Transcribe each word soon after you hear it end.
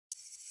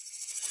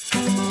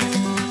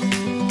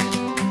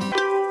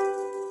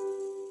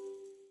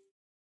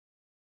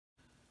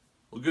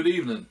Well, good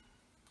evening,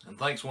 and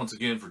thanks once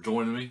again for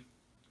joining me.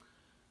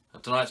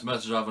 Tonight's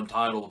message I've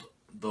entitled,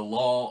 The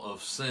Law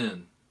of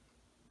Sin.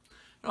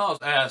 I was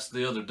asked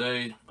the other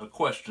day a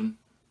question.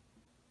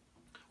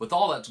 With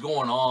all that's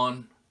going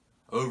on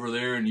over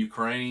there in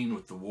Ukraine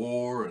with the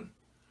war and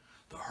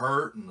the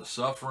hurt and the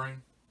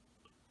suffering,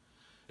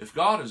 if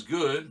God is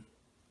good,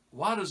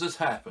 why does this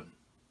happen?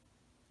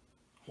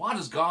 Why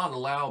does God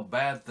allow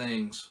bad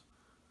things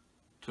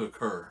to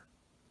occur?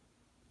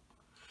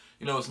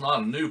 You know, it's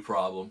not a new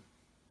problem.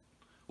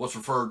 What's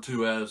referred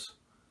to as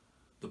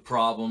the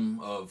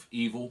problem of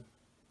evil.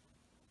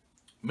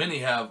 Many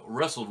have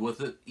wrestled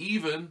with it,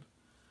 even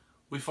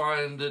we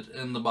find it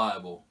in the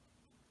Bible.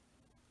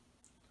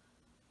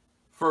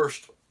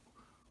 First,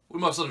 we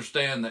must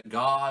understand that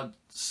God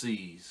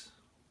sees.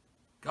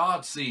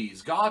 God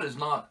sees. God is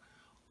not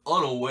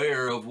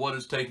unaware of what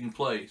is taking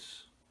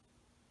place.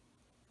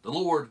 The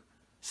Lord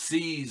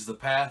sees the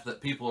path that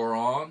people are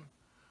on,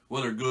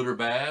 whether good or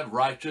bad,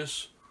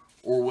 righteous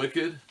or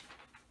wicked.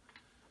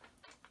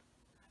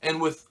 And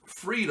with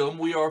freedom,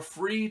 we are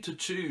free to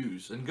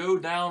choose and go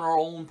down our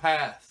own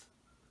path,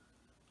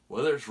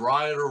 whether it's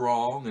right or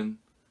wrong, and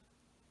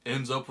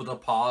ends up with a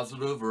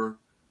positive or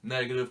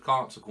negative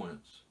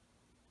consequence.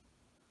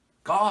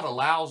 God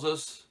allows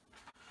us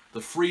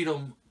the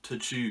freedom to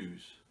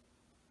choose.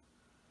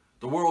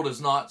 The world is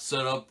not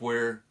set up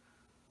where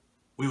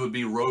we would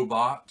be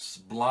robots,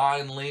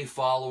 blindly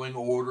following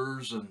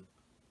orders and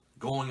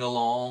going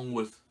along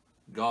with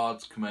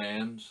God's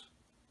commands.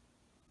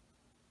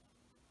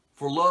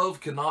 For love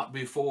cannot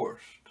be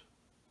forced.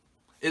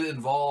 It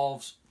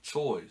involves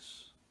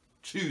choice,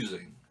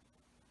 choosing.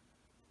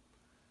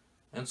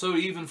 And so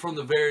even from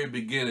the very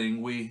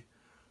beginning, we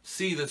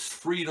see this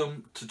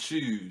freedom to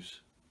choose,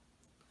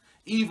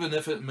 even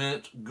if it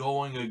meant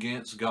going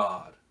against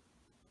God.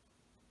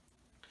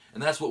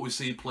 And that's what we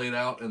see played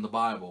out in the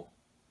Bible.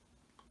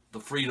 The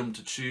freedom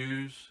to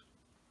choose,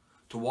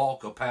 to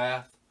walk a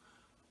path,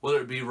 whether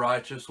it be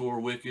righteous or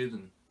wicked.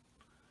 And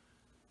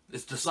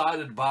it's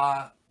decided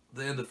by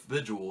the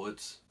individual.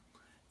 It's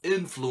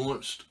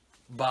influenced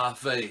by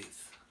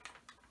faith.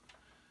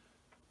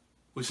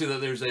 We see that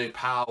there's a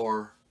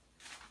power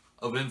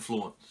of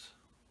influence.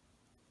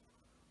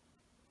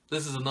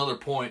 This is another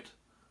point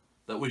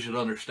that we should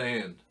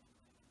understand.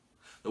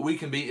 That we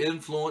can be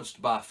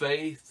influenced by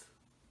faith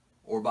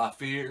or by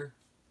fear.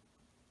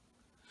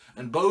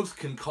 And both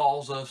can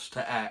cause us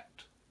to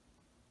act.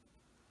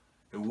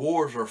 And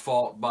wars are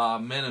fought by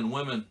men and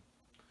women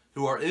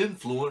who are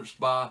influenced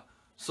by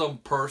some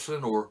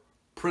person or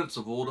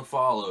principle to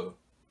follow.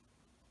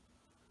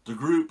 The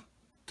group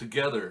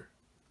together,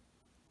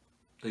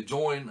 they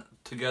join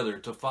together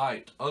to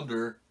fight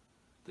under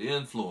the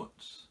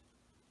influence.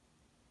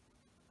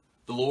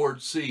 The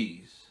Lord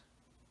sees.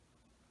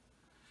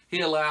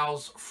 He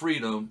allows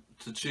freedom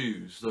to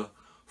choose, the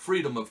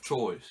freedom of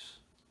choice.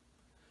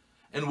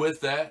 And with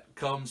that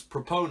comes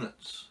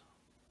proponents,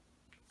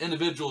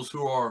 individuals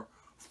who are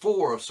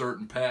for a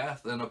certain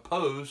path and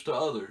opposed to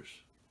others.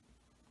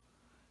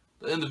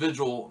 The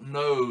individual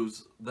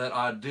knows that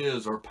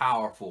ideas are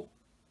powerful,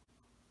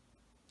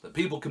 that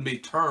people can be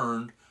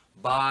turned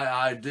by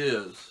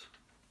ideas,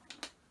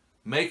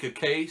 make a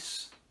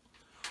case,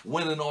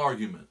 win an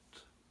argument,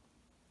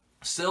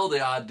 sell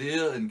the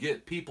idea and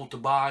get people to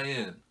buy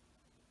in,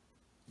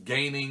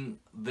 gaining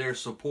their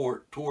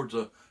support towards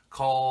a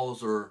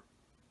cause or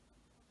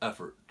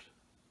effort.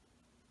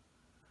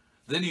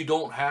 Then you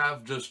don't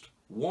have just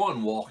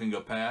one walking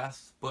a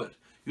path, but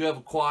you have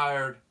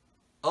acquired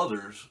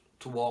others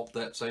to walk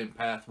that same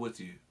path with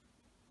you.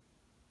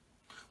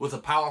 With a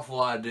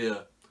powerful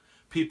idea,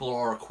 people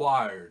are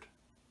acquired,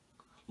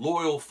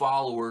 loyal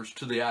followers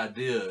to the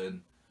idea,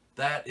 and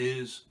that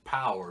is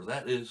power.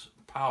 That is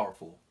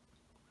powerful.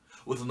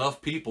 With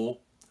enough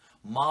people,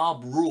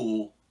 mob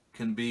rule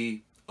can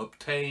be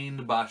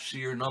obtained by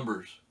sheer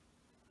numbers,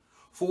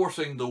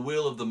 forcing the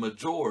will of the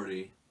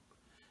majority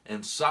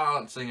and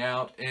silencing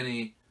out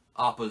any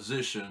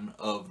opposition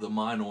of the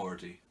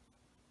minority.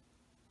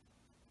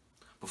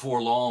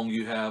 Before long,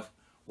 you have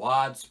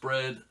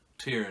widespread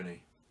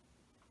tyranny.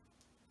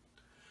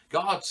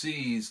 God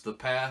sees the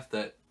path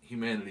that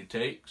humanity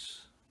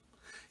takes.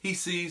 He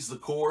sees the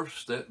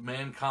course that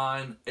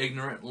mankind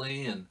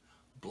ignorantly and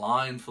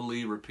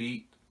blindly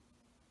repeat.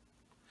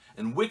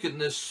 And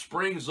wickedness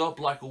springs up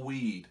like a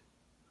weed,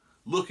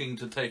 looking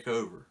to take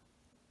over.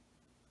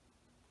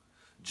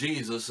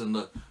 Jesus, in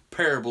the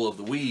parable of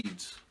the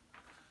weeds,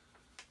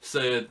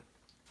 said,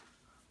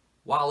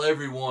 while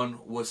everyone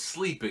was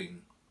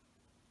sleeping,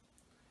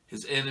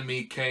 his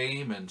enemy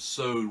came and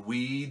sowed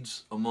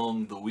weeds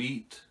among the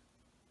wheat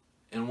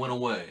and went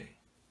away.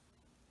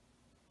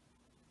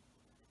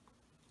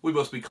 We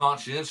must be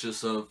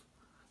conscientious of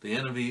the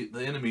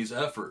enemy's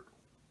effort,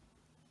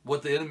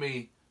 what the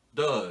enemy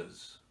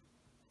does.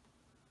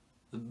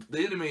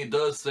 The enemy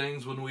does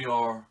things when we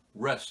are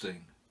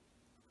resting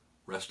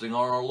on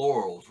our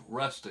laurels,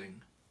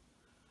 resting.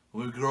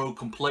 When we grow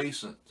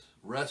complacent,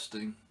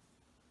 resting.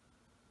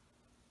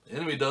 The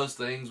enemy does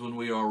things when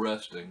we are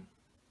resting.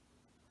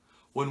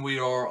 When we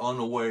are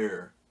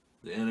unaware,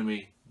 the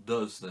enemy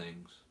does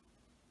things.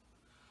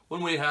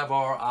 When we have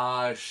our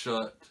eyes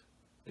shut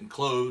and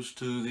closed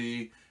to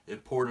the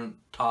important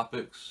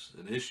topics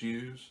and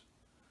issues,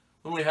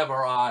 when we have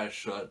our eyes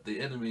shut, the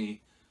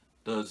enemy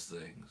does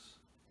things.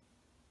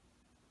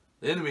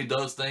 The enemy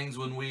does things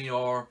when we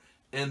are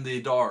in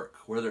the dark,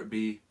 whether it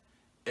be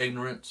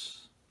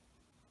ignorance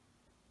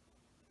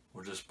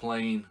or just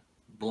plain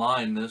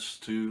blindness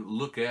to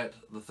look at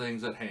the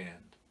things at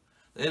hand.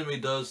 The enemy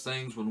does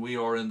things when we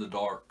are in the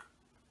dark.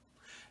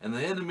 And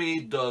the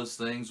enemy does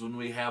things when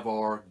we have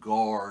our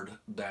guard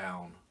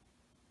down.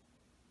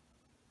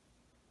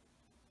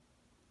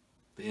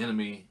 The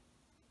enemy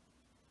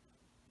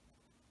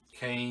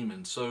came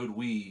and sowed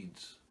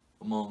weeds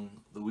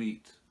among the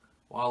wheat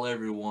while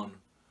everyone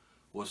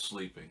was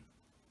sleeping.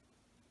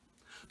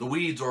 The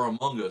weeds are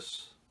among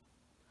us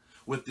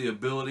with the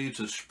ability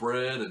to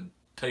spread and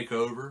take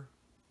over.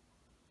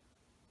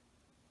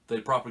 They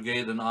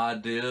propagate an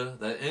idea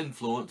that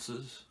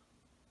influences.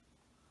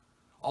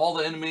 All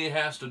the enemy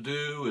has to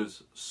do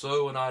is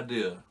sow an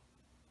idea,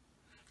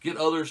 get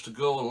others to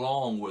go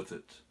along with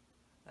it,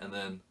 and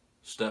then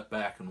step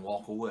back and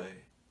walk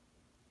away.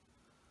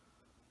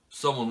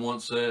 Someone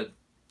once said,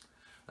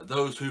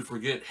 those who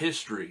forget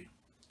history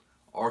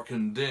are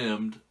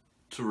condemned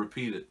to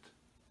repeat it.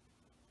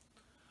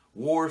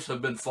 Wars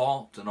have been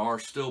fought and are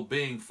still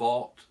being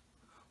fought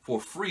for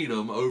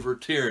freedom over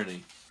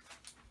tyranny.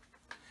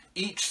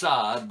 Each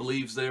side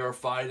believes they are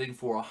fighting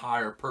for a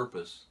higher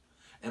purpose,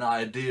 an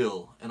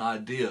ideal, an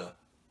idea.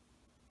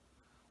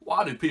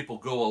 Why do people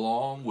go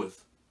along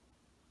with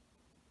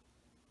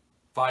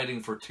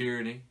fighting for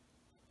tyranny,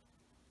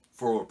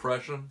 for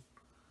oppression,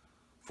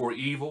 for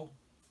evil?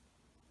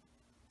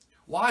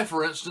 Why,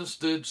 for instance,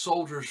 did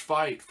soldiers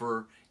fight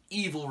for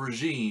evil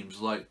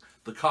regimes like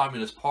the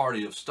Communist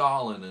Party of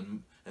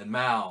Stalin and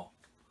Mao?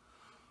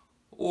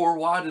 Or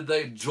why did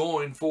they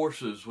join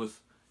forces with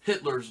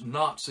Hitler's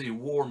Nazi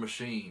war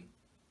machine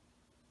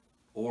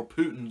or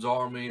Putin's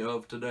army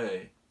of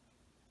today?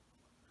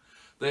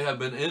 They have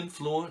been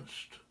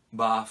influenced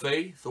by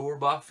faith or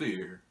by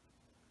fear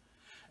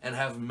and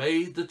have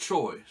made the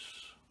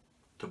choice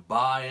to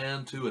buy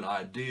into an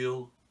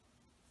ideal,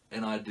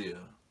 an idea.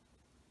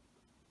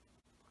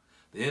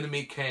 The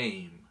enemy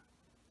came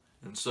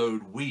and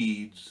sowed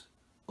weeds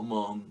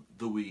among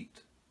the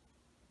wheat.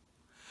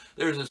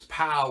 There's this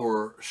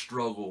power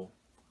struggle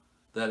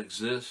that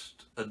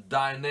exists, a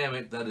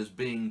dynamic that is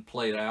being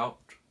played out,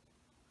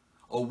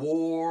 a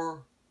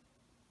war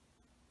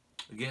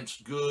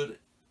against good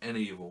and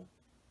evil,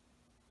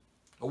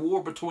 a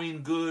war between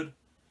good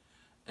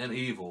and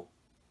evil.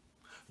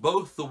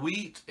 Both the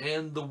wheat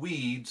and the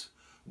weeds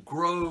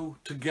grow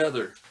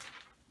together.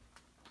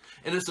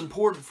 And it's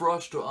important for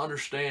us to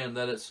understand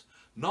that it's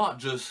not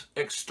just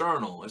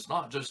external, it's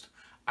not just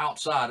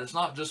outside, it's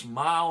not just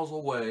miles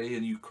away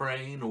in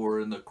Ukraine or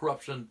in the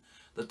corruption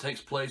that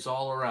takes place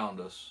all around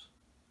us,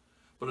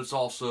 but it's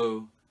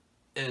also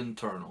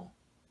internal.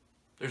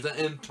 There's an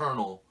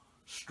internal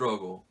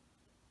struggle.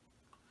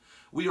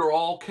 We are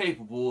all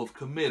capable of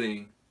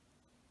committing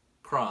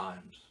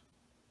crimes.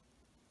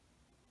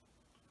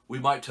 We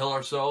might tell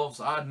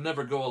ourselves, I'd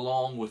never go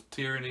along with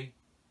tyranny.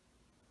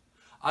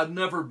 I'd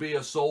never be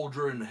a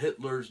soldier in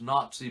Hitler's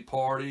Nazi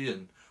party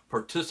and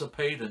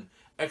participate in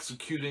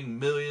executing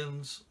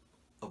millions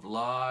of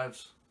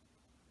lives.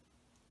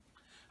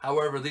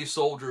 However, these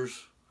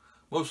soldiers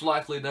most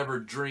likely never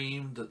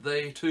dreamed that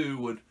they too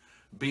would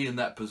be in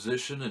that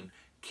position and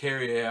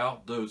carry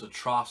out those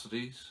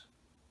atrocities.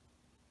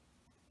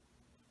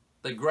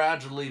 They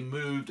gradually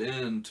moved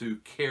into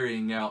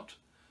carrying out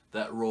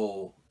that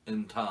role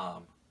in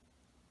time,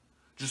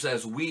 just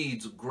as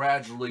weeds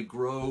gradually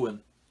grow and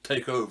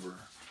take over.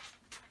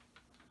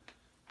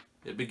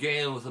 It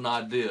began with an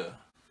idea.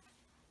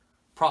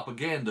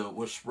 Propaganda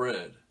was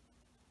spread.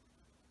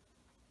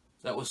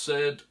 That was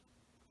said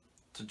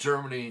to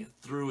Germany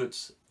through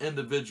its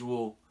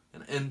individual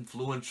and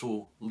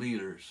influential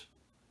leaders.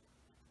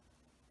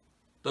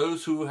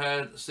 Those who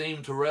had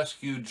seemed to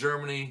rescue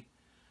Germany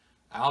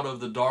out of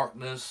the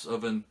darkness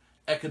of an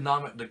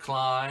economic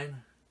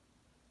decline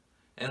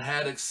and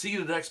had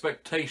exceeded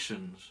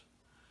expectations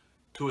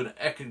to an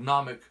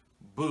economic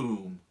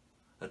boom,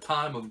 a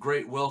time of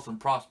great wealth and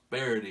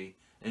prosperity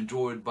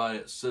enjoyed by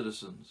its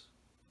citizens.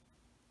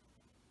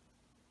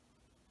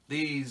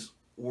 These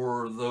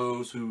were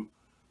those who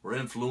were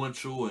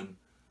influential and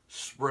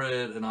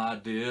spread an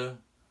idea,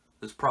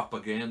 this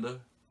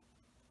propaganda.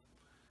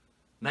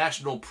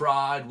 National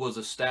pride was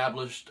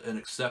established and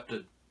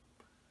accepted.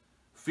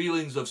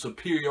 Feelings of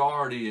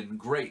superiority and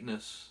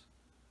greatness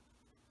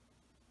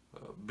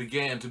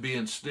began to be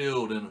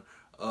instilled and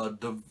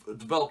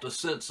developed a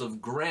sense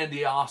of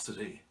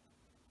grandiosity,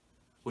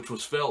 which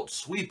was felt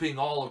sweeping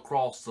all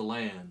across the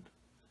land.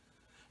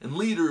 And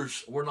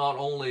leaders were not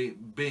only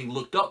being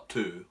looked up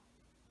to,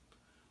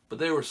 but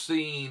they were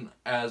seen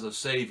as a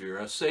savior.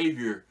 A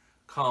savior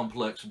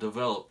complex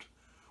developed,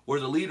 where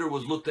the leader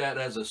was looked at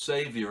as a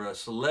savior, a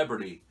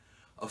celebrity,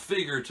 a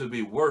figure to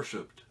be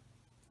worshipped.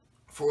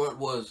 For it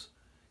was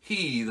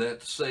He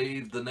that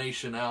saved the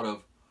nation out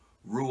of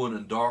ruin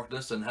and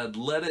darkness and had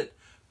led it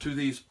to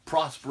these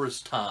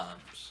prosperous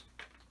times.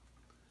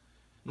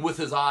 And with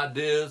his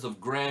ideas of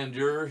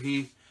grandeur,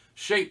 he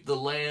shaped the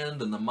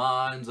land and the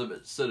minds of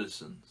its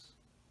citizens.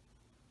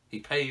 He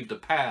paved a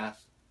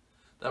path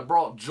that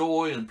brought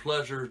joy and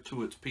pleasure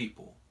to its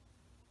people.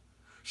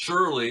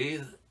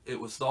 Surely it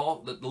was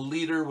thought that the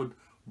leader would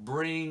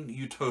bring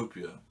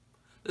utopia.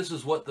 This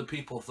is what the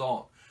people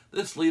thought.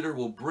 This leader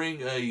will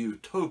bring a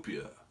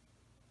utopia.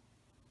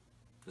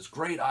 This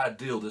great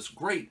ideal, this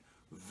great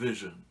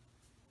vision.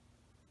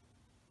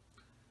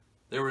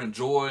 They were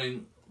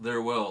enjoying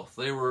their wealth.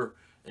 They were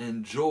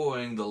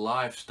enjoying the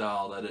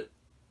lifestyle that it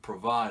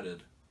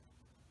provided.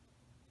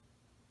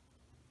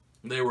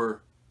 They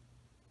were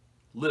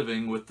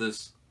living with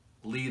this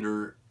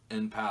leader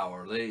in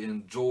power. They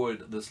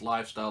enjoyed this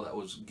lifestyle that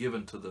was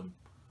given to them,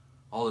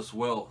 all this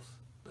wealth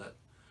that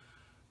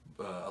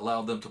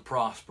allowed them to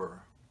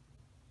prosper.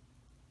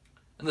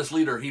 And this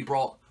leader, he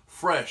brought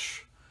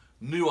fresh,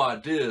 new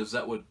ideas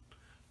that would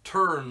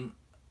turn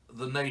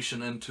the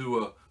nation into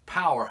a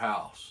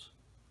powerhouse,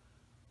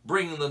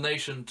 bringing the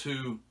nation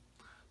to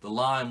the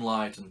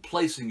limelight and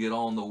placing it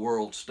on the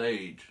world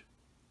stage.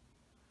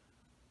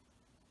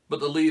 But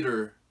the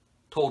leader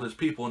told his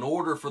people, in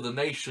order for the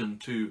nation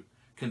to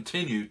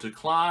continue to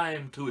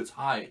climb to its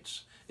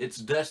heights, its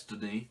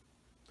destiny,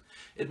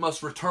 it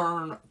must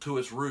return to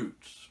its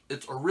roots,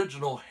 its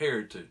original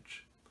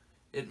heritage.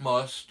 It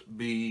must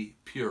be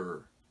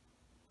pure,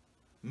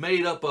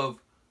 made up of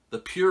the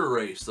pure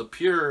race, the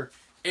pure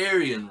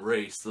Aryan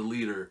race, the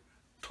leader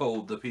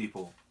told the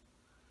people.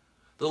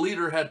 The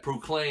leader had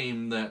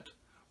proclaimed that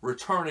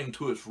returning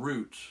to its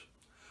roots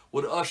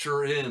would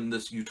usher in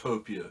this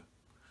utopia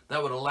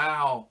that would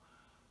allow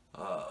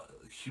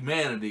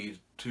humanity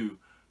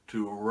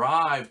to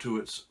arrive to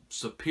its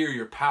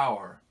superior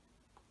power,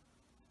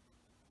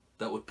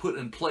 that would put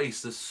in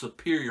place this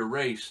superior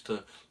race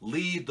to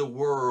lead the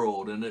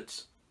world in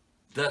its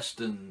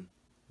destiny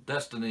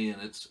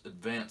and its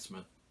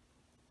advancement.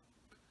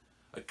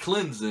 A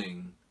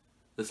cleansing,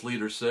 this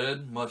leader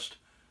said, must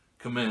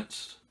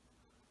commence.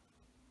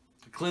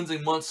 The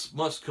cleansing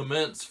must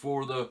commence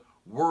for the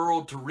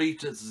world to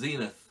reach its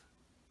zenith.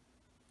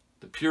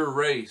 The pure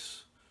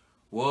race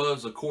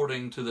was,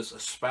 according to this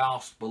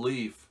espoused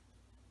belief,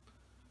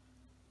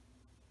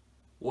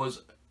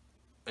 was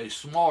a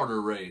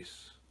smarter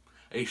race,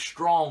 a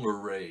stronger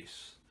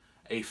race,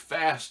 a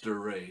faster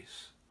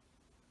race,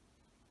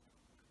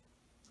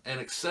 and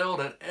excelled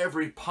at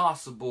every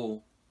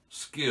possible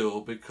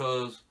skill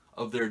because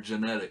of their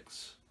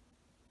genetics.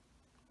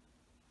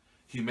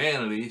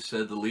 Humanity,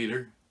 said the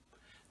leader,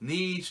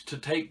 needs to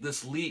take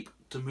this leap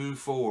to move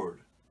forward.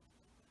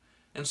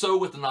 And so,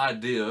 with an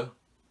idea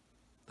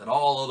that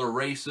all other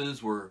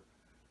races were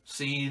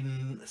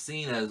seen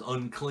as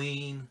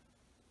unclean,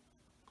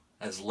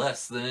 as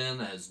less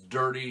than, as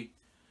dirty,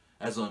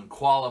 as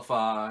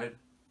unqualified,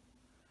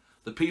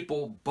 the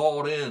people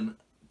bought in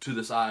to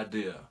this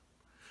idea.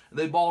 And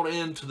they bought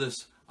into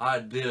this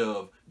idea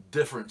of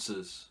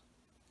differences.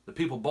 The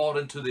people bought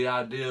into the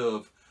idea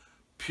of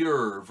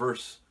pure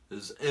versus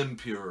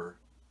impure.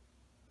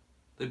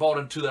 They bought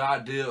into the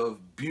idea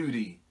of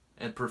beauty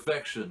and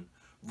perfection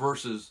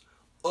versus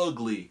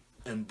ugly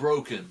and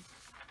broken.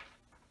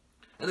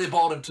 And they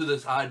bought into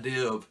this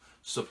idea of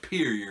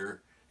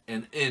superior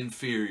and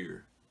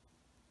inferior.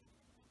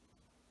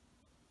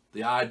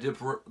 The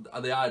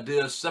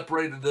idea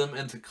separated them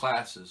into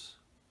classes,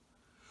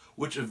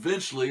 which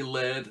eventually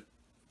led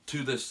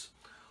to this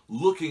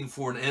looking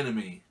for an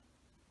enemy,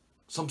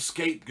 some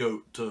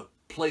scapegoat to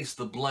place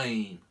the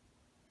blame.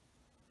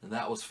 And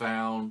that was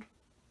found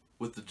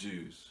with the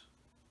Jews.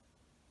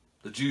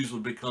 The Jews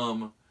would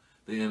become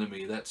the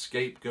enemy, that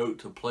scapegoat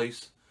to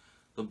place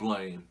the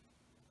blame.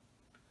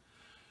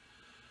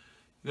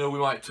 You know, we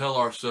might tell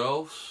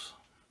ourselves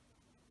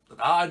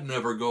that I'd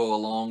never go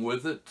along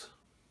with it.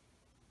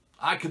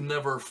 I could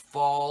never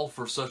fall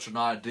for such an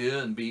idea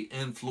and be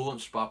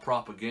influenced by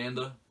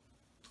propaganda.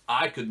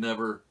 I could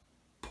never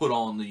put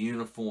on the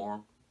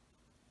uniform.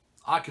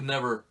 I could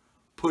never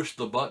push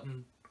the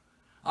button.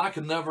 I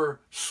could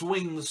never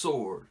swing the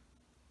sword.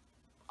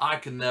 I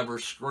could never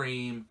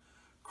scream,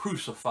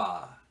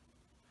 crucify,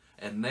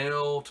 and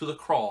nail to the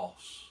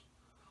cross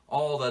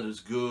all that is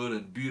good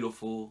and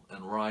beautiful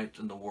and right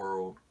in the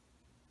world.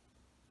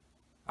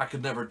 I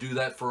could never do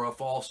that for a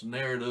false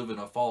narrative and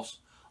a false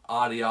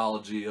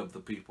ideology of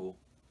the people.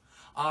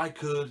 I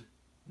could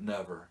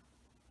never.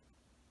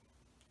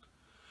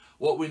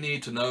 What we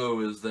need to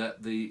know is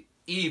that the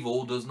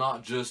evil does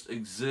not just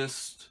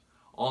exist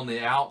on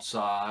the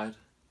outside,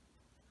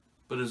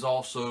 but is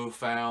also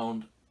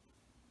found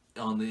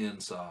on the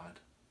inside.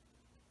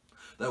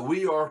 That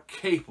we are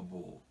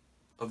capable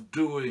of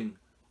doing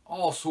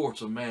all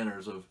sorts of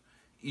manners of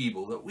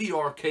evil. That we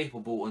are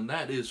capable, and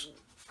that is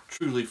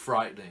truly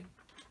frightening.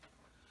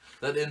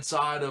 That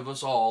inside of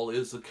us all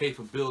is the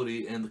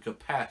capability and the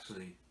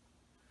capacity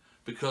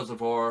because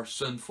of our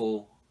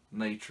sinful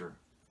nature.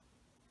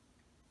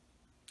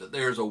 That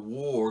there's a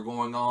war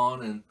going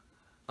on, and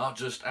not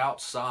just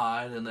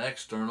outside and the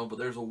external, but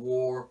there's a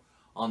war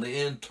on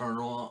the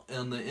internal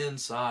and the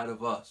inside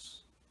of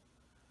us.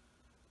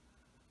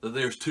 That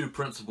there's two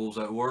principles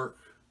at work.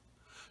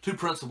 Two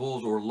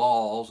principles or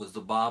laws, as the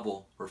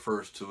Bible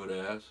refers to it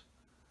as,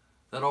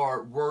 that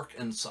are at work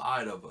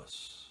inside of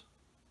us.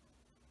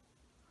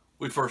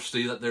 We first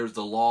see that there's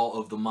the law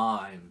of the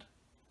mind.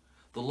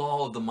 The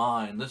law of the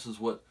mind, this is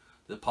what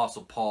the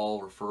Apostle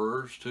Paul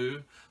refers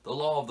to. The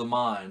law of the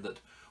mind, that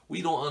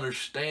we don't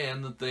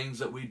understand the things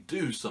that we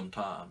do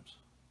sometimes.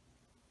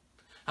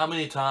 How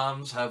many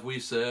times have we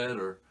said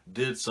or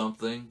did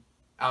something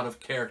out of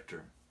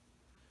character?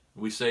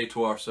 We say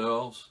to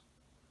ourselves,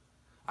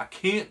 I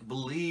can't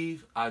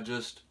believe I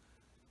just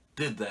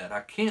did that.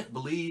 I can't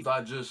believe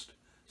I just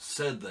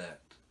said that.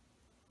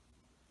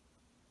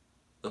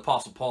 The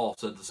Apostle Paul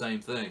said the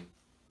same thing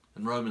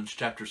in Romans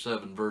chapter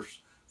 7, verse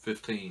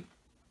 15.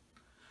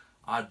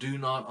 I do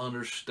not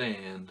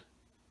understand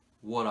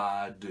what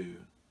I do.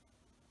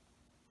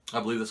 I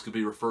believe this could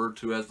be referred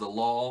to as the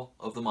law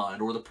of the mind,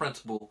 or the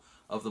principle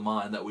of the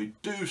mind, that we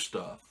do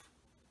stuff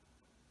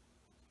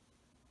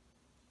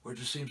where it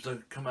just seems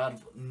to come out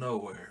of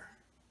nowhere.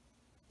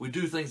 We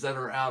do things that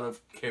are out of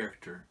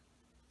character.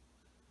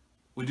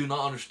 We do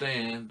not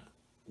understand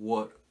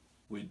what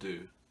we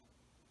do.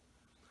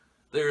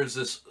 There is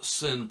this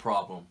sin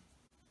problem.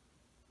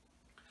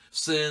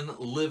 Sin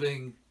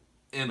living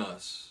in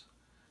us.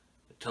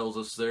 It tells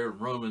us there in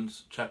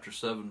Romans chapter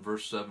 7,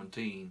 verse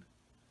 17.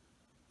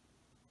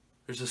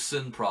 There's a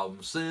sin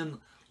problem. Sin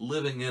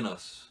living in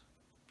us.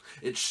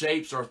 It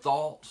shapes our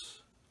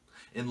thoughts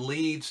and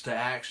leads to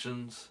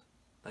actions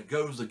that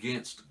goes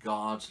against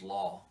God's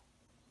law.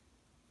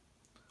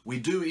 We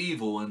do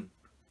evil and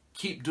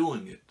keep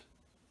doing it.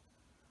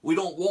 We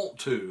don't want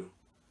to,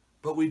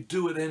 but we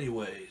do it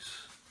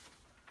anyways.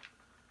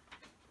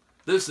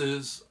 This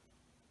is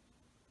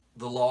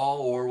the law,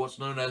 or what's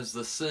known as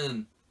the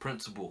sin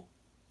principle.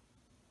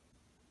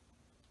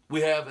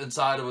 We have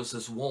inside of us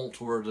this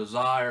want or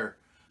desire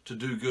to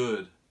do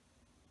good,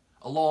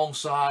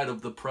 alongside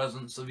of the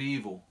presence of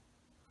evil.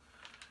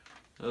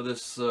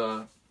 This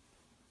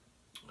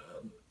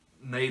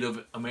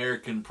Native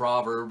American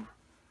proverb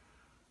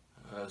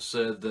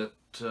said that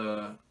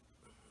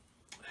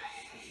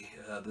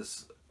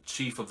this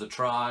chief of the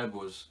tribe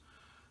was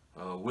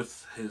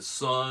with his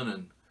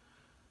son,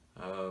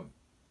 and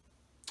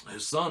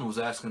his son was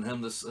asking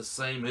him this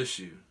same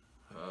issue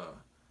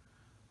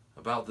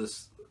about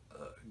this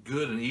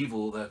good and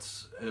evil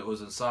it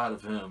was inside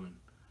of him.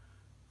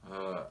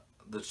 And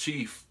the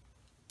chief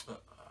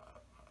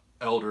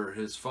elder,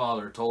 his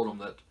father, told him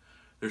that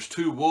there's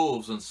two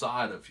wolves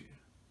inside of you.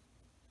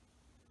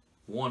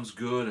 One's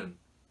good and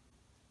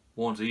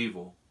one's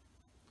evil.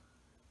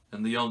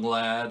 And the young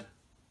lad,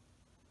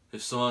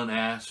 his son,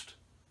 asked,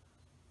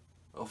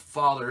 "Oh,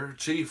 Father,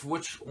 Chief,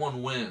 which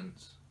one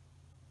wins?"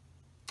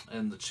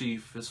 And the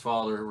chief, his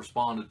father,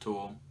 responded to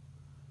him,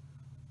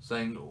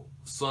 saying,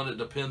 "Son, it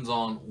depends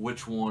on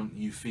which one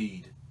you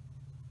feed."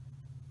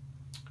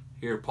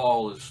 Here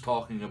Paul is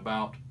talking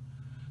about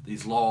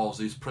these laws,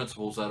 these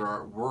principles that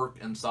are at work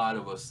inside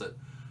of us, that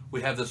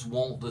we have this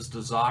want, this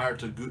desire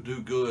to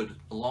do good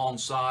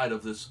alongside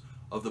of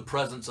the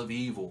presence of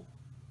evil.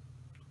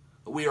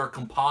 That we are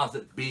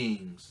composite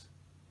beings,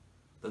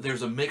 that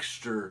there's a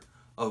mixture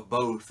of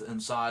both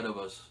inside of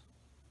us.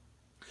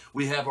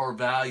 We have our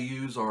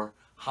values, our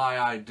high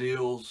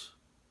ideals,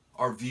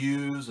 our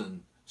views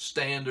and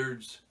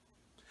standards,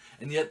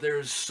 and yet there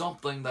is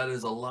something that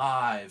is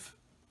alive,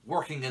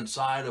 working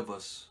inside of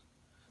us,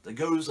 that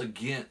goes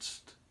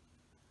against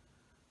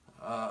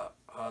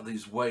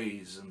these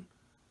ways, and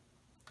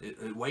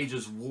it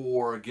wages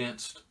war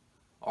against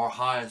our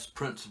highest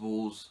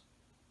principles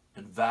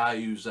and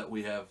values that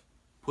we have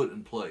put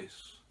in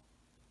place.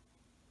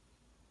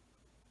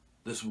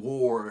 This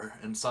war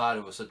inside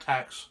of us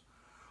attacks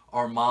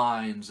our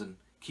minds and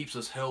keeps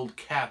us held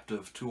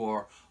captive to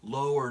our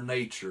lower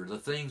nature, the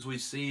things we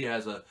see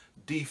as a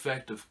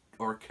defect of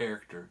our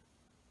character.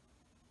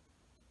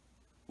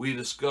 We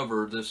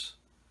discover this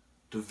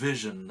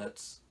division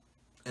that's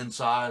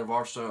inside of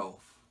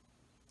ourselves.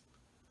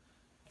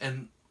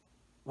 And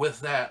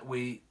with that,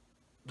 we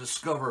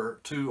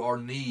discover too our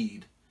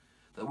need,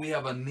 that we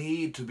have a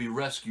need to be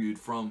rescued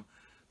from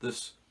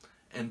this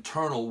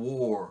internal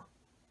war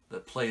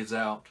that plays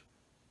out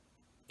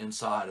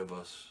inside of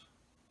us.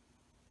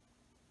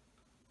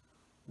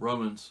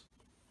 Romans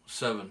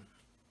 7,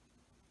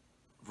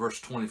 verse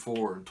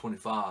 24 and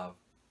 25,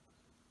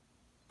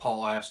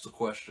 Paul asks the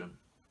question,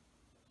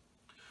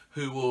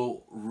 "Who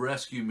will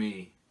rescue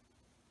me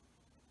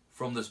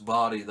from this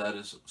body that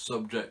is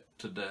subject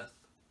to death?"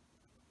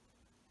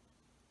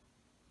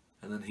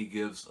 And then he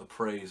gives a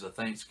praise, a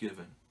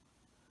thanksgiving.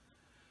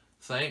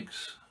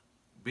 "Thanks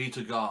be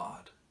to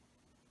God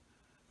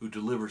who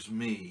delivers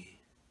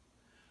me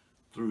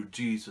through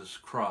Jesus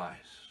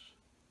Christ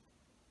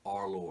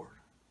our Lord."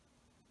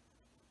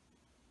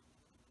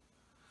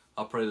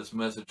 I pray this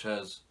message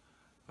has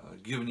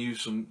given you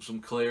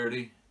some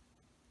clarity,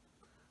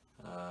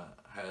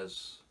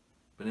 has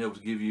been able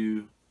to give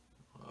you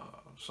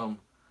some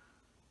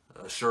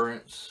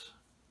assurance,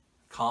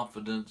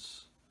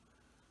 confidence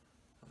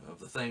of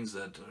the things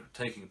that are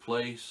taking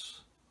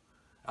place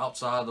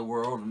outside the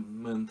world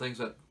and things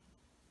that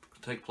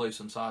take place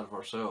inside of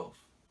ourselves.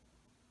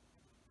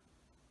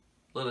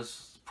 Let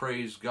us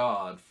praise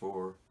God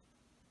for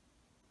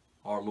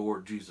our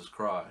Lord Jesus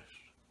Christ,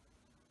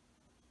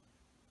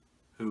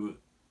 who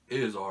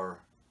is our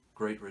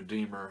great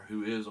Redeemer,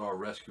 who is our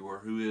rescuer,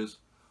 who is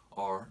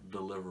our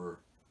deliverer.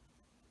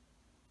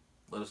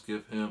 Let us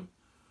give him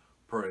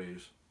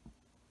praise.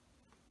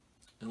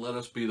 And let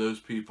us be those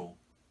people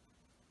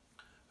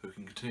who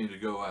can continue to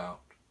go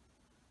out,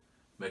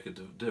 make a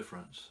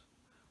difference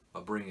by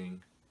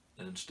bringing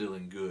and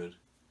instilling good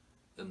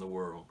in the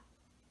world.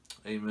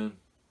 Amen.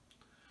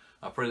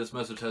 I pray this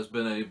message has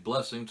been a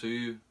blessing to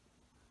you,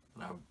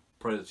 and I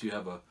pray that you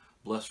have a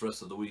blessed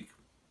rest of the week.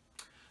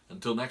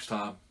 Until next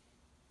time,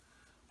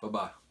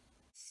 bye-bye.